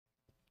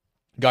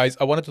Guys,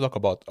 I wanted to talk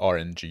about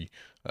RNG,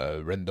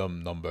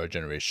 random number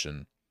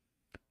generation.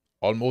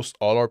 Almost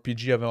all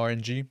RPG have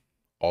RNG,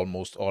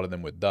 almost all of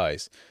them with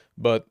dice,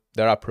 but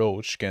their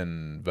approach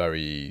can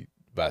vary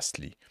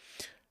vastly.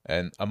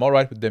 And I'm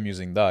alright with them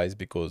using dice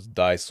because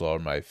dice are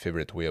my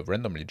favorite way of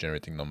randomly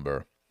generating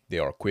number. They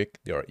are quick,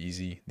 they are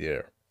easy,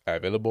 they're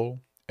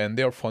available, and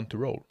they are fun to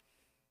roll.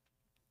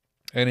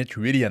 And it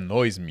really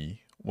annoys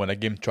me when a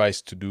game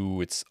tries to do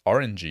its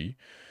RNG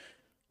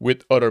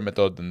with other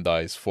method than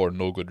dice for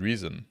no good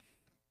reason.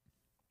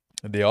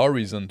 There are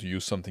reasons to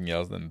use something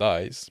else than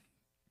dice.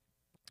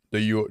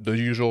 The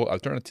usual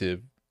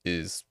alternative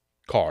is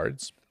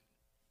cards,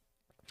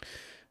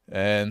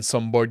 and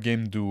some board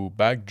game do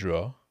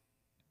backdraw.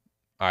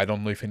 I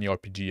don't know if any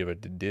RPG ever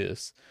did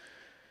this,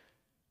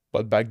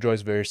 but backdraw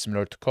is very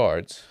similar to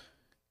cards.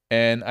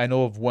 And I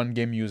know of one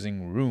game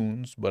using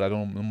runes, but I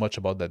don't know much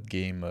about that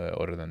game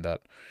other than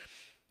that.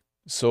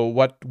 So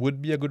what would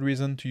be a good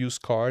reason to use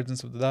cards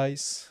instead of the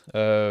dice?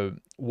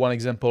 One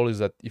example is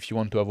that if you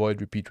want to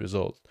avoid repeat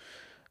result,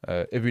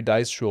 every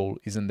dice roll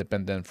is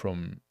independent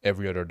from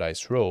every other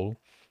dice roll.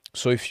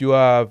 So if you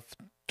have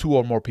two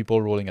or more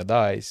people rolling a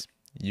dice,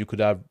 you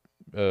could have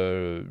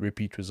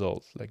repeat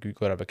results. Like you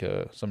could have like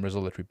some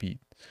result that repeat.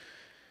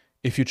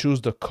 If you choose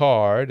the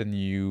card that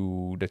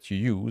you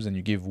use and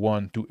you give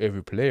one to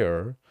every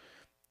player,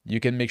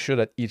 you can make sure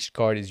that each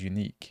card is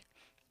unique.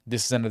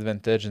 This is an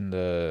advantage in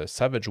the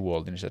Savage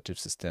World initiative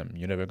system.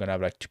 You're never gonna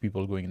have like two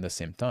people going in the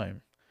same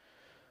time.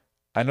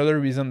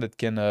 Another reason that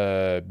can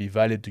be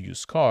valid to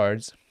use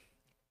cards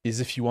is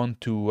if you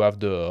want to have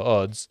the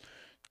odds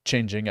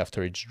changing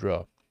after each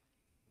draw.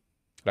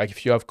 Like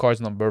if you have cards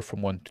numbered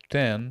from 1 to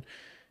 10,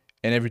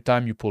 and every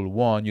time you pull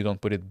one, you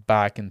don't put it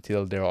back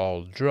until they're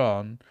all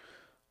drawn.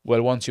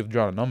 Well, once you've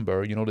drawn a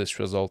number, you know this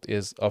result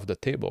is off the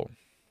table.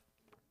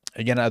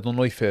 Again, I don't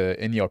know if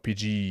any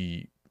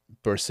RPG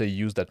per se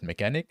use that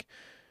mechanic.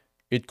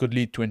 It could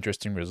lead to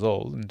interesting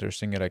results,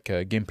 interesting like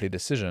a gameplay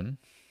decision.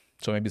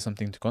 So maybe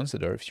something to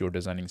consider if you're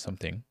designing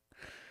something.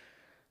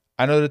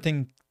 Another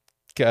thing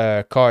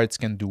cards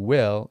can do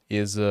well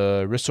is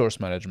resource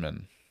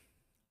management.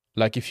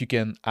 Like if you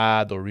can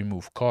add or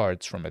remove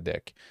cards from a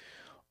deck,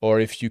 or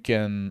if you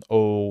can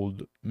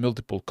hold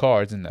multiple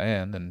cards in the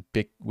hand and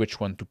pick which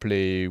one to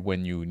play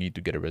when you need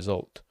to get a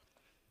result.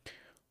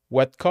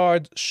 What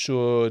cards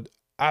should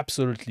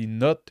absolutely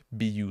not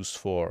be used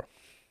for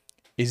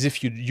is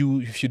if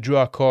you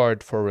draw a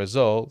card for a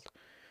result,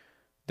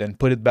 then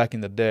put it back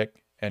in the deck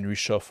and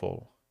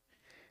reshuffle.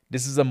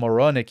 This is a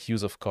moronic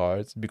use of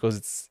cards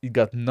because it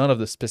got none of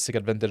the specific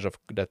advantage of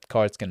that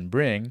cards can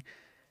bring,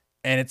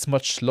 and it's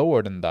much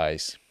slower than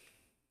dice.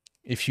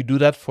 If you do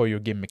that for your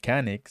game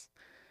mechanics,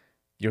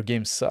 your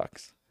game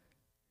sucks.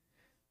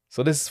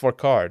 So this is for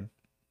card.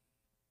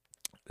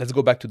 Let's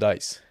go back to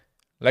dice.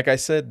 Like I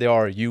said, they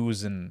are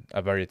used in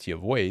a variety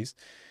of ways.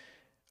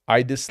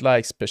 I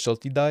dislike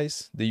specialty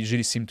dice. They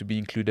usually seem to be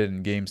included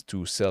in games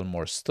to sell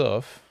more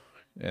stuff,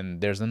 and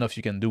there's enough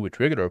you can do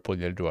with regular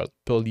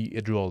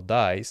polyhedral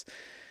dice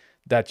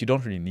that you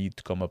don't really need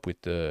to come up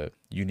with the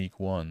unique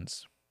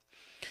ones.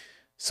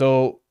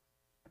 So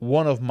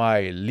one of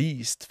my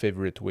least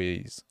favorite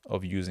ways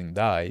of using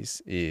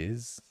dice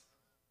is,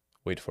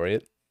 wait for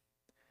it,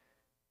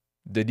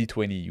 the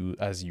D20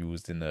 as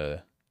used in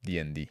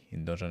D&D,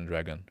 in Dungeon &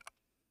 Dragon.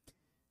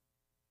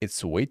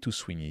 It's way too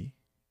swingy,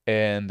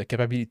 and the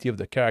capability of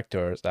the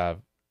characters have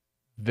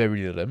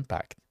very little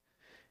impact.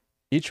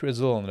 Each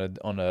result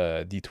on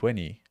a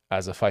D20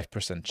 has a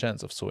 5%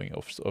 chance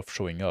of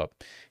showing up.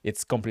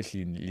 It's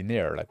completely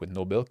linear, like with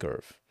no bell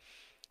curve.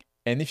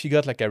 And if you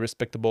got like a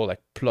respectable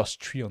like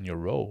 +3 on your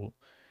roll,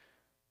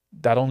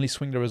 that only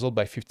swing the result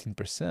by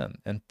 15%.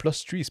 And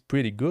 +3 is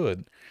pretty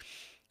good.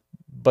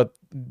 But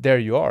there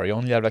you are. You're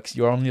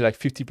only like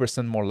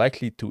 50% more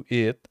likely to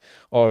hit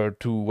or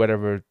to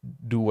whatever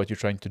do what you're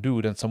trying to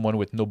do than someone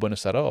with no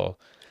bonus at all.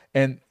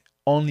 And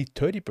only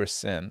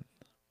 30%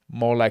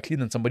 more likely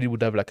than somebody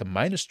would have like a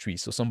 -3.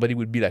 So somebody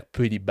would be like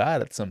pretty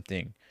bad at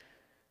something.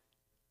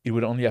 It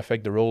would only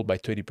affect the roll by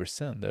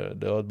 30%,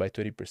 the odd by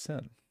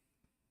 30%.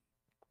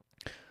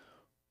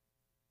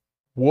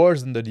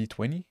 Worse than the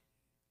D20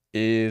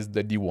 is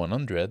the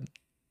D100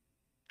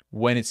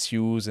 when it's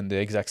used in the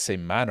exact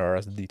same manner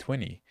as the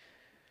D20.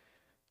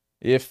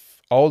 If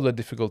all the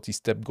difficulty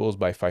step goes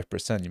by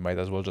 5%, you might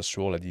as well just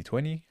roll a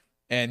D20.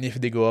 And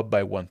if they go up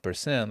by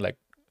 1%, like,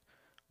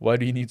 why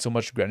do you need so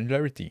much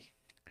granularity?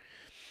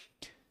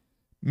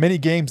 Many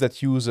games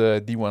that use a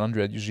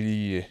D100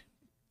 usually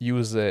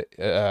use a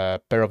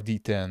pair of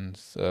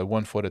D10s,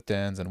 one for the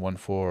 10s and one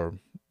for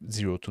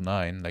 0 to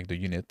 9, like the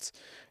units.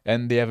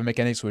 And they have a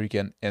mechanics where you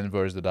can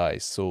inverse the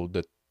dice. So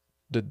the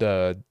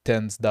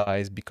 10s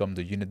dice become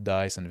the unit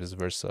dice and vice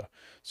versa.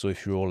 So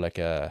if you roll like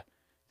a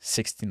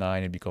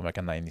 69, it become like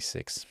a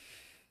 96.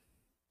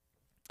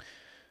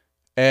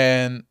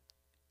 And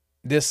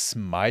this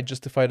might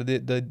justify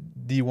the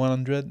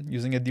D100,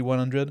 using a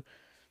D100,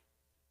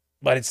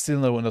 but it's still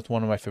not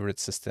one of my favorite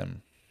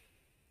systems.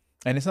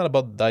 And it's not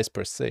about dice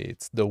per se,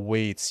 it's the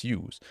way it's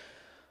used.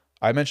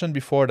 I mentioned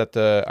before that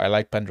I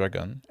like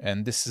Pendragon,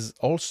 and this is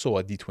also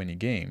a D20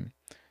 game,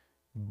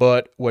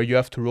 but where you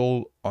have to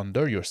roll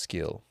under your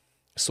skill.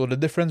 So the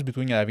difference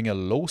between having a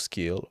low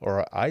skill or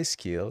a high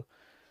skill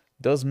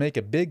does make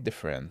a big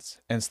difference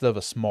instead of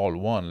a small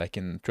one like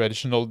in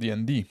traditional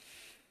D&D.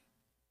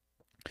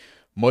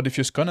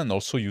 Modifius Conan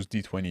also use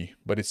D20,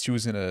 but it's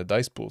used in a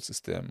dice pool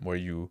system where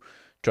you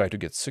try to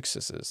get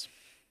successes.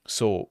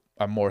 So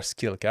a more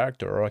skilled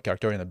character or a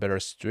character in a better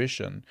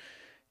situation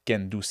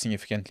can do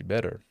significantly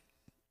better.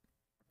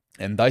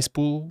 And dice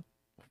pool,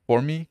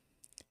 for me,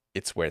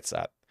 it's where it's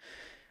at.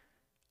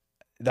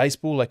 Dice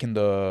pool, like in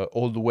the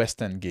old West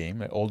End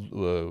game,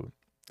 old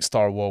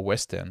Star Wars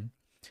West End,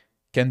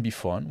 can be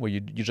fun, where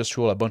you just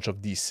roll a bunch of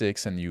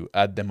d6 and you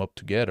add them up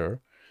together.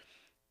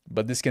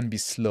 But this can be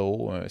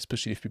slow,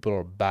 especially if people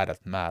are bad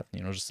at math.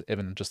 You know, just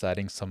even just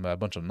adding a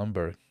bunch of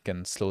number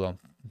can slow down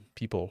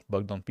people,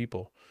 bug down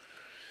people.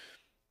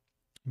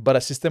 But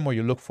a system where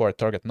you look for a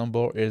target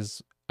number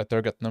is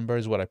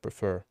what I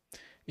prefer.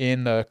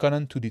 In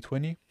Conan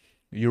 2d20,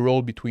 you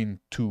roll between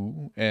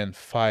 2 and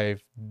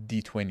 5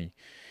 d20,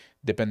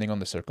 depending on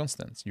the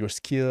circumstance. Your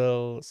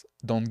skills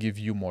don't give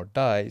you more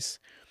dice,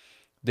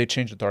 they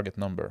change the target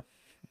number.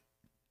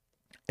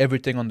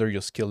 Everything under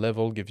your skill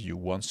level gives you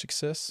 1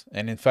 success,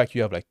 and in fact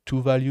you have like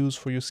 2 values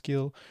for your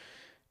skill,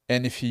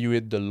 and if you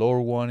hit the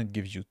lower one it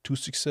gives you 2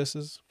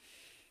 successes,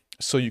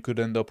 so you could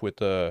end up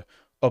with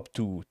up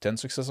to 10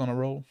 success on a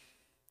roll.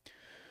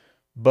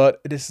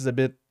 But this is a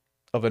bit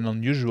of an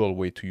unusual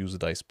way to use a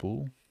dice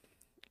pool.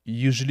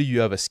 Usually you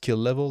have a skill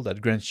level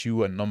that grants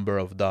you a number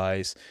of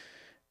dice,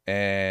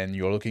 and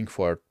you're looking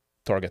for a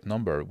target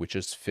number which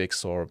is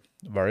fixed or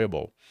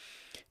variable,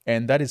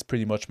 and that is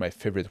pretty much my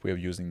favorite way of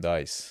using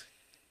dice,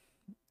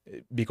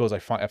 because I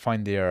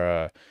find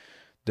the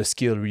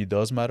skill really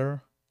does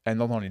matter, and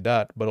not only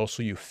that, but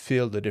also you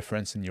feel the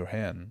difference in your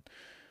hand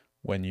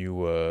when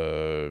you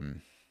are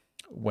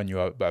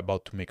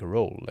about to make a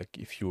roll. Like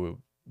if you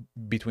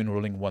between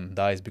rolling one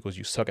dice because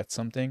you suck at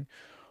something,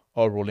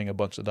 or rolling a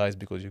bunch of dice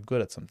because you're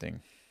good at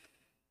something.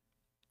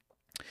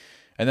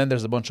 And then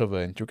there's a bunch of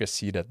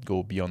intricacy that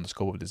go beyond the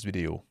scope of this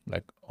video,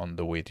 like on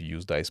the way to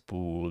use dice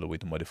pool, the way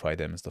to modify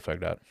them, and stuff like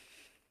that.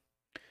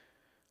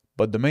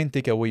 But the main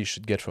takeaway you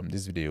should get from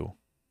this video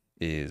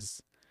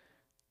is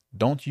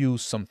don't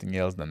use something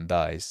else than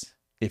dice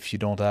if you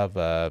don't have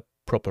a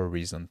proper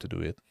reason to do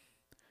it.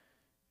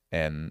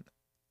 And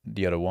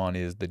the other one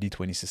is the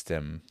D20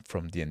 system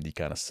from D&D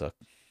kind of suck.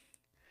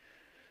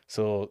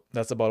 So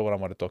that's about what I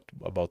want to talk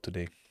about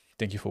today.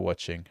 Thank you for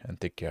watching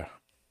and take care.